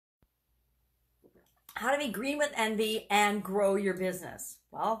How to be green with envy and grow your business.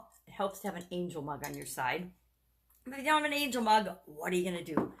 Well, it helps to have an angel mug on your side. But if you don't have an angel mug, what are you going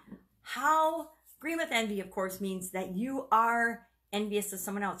to do? How green with envy, of course, means that you are envious of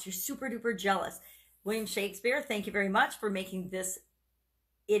someone else. You're super duper jealous. William Shakespeare, thank you very much for making this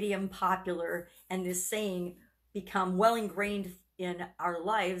idiom popular and this saying become well ingrained in our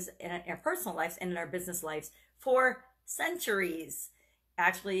lives, in our personal lives, and in our business lives for centuries.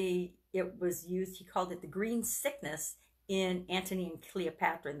 Actually, it was used, he called it the green sickness in Antony and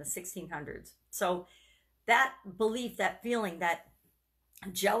Cleopatra in the 1600s. So that belief, that feeling, that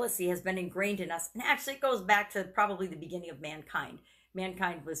jealousy has been ingrained in us. And actually, it goes back to probably the beginning of mankind.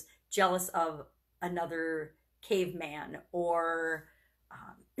 Mankind was jealous of another caveman, or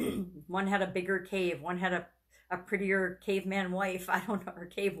one had a bigger cave, one had a prettier caveman wife. I don't know, or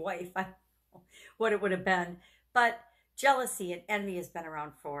cave wife. I don't know what it would have been. But jealousy and envy has been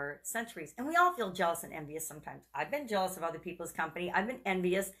around for centuries. And we all feel jealous and envious sometimes. I've been jealous of other people's company, I've been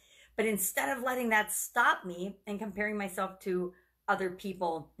envious. But instead of letting that stop me and comparing myself to other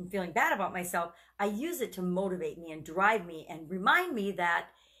people and feeling bad about myself, I use it to motivate me and drive me and remind me that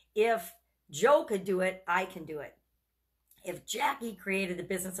if Joe could do it, I can do it. If Jackie created the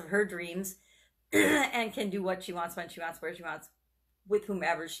business of her dreams and can do what she wants, when she wants, where she wants, with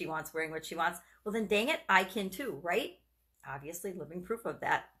whomever she wants, wearing what she wants, well, then dang it, I can too, right? Obviously, living proof of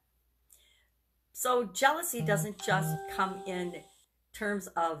that. So, jealousy doesn't just come in terms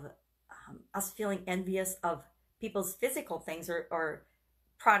of us feeling envious of people's physical things, or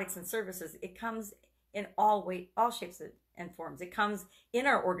products and services. It comes in all shapes and forms. It comes in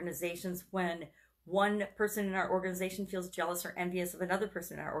our organizations when one person in our organization feels jealous or envious of another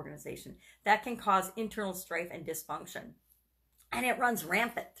person in our organization. That can cause internal strife and dysfunction. And it runs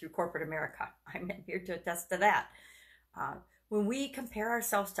rampant through corporate America. I'm here to attest to that. Uh, when we compare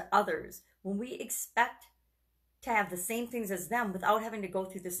ourselves to others, when we expect to have the same things as them without having to go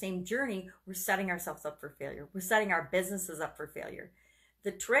through the same journey, we're setting ourselves up for failure. We're setting our businesses up for failure.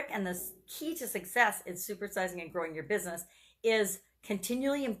 The trick and the key to success in supersizing and growing your business is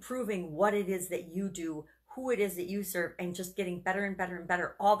continually improving what it is that you do, who it is that you serve, and just getting better and better and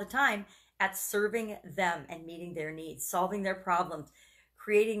better all the time at serving them and meeting their needs, solving their problems,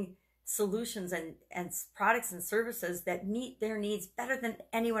 creating solutions and products and services that meet their needs better than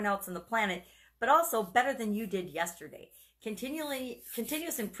anyone else on the planet, but also better than you did yesterday.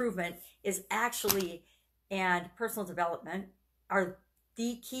 Continuous improvement is actually, and personal development are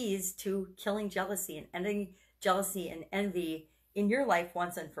the keys to killing jealousy and ending jealousy and envy in your life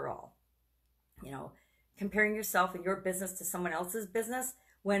once and for all. You know, comparing yourself and your business to someone else's business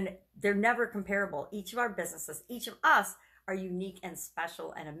when they're never comparable. Each of our businesses, each of us are unique and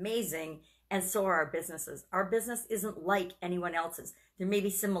special and amazing, and so are our businesses. Our business isn't like anyone else's. There may be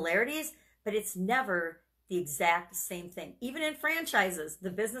similarities, but it's never the exact same thing. Even in franchises, the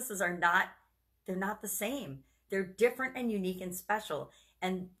businesses are not, they're not the same. They're different and unique and special.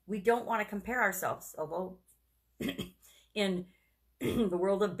 And we don't want to compare ourselves, although in the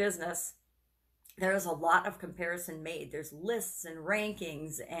world of business, there is a lot of comparison made. There's lists and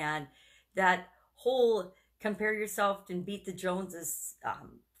rankings, and that whole compare yourself and beat the Joneses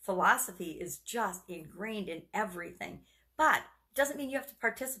philosophy is just ingrained in everything. But it doesn't mean you have to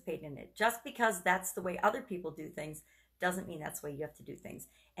participate in it. Just because that's the way other people do things doesn't mean that's the way you have to do things.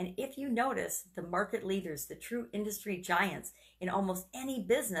 And if you notice, the market leaders, the true industry giants in almost any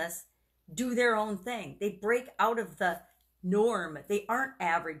business do their own thing. They break out of the norm. They aren't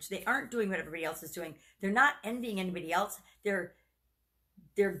average. They aren't doing what everybody else is doing. They're not envying anybody else. They're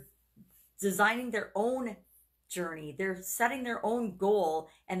designing their own journey. They're setting their own goal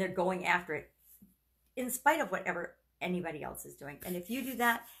and they're going after it in spite of whatever anybody else is doing. And if you do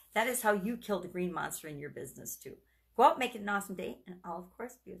that, that is how you kill the green monster in your business too. Go out, make it an awesome day, and I'll of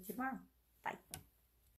course be with you tomorrow. Bye.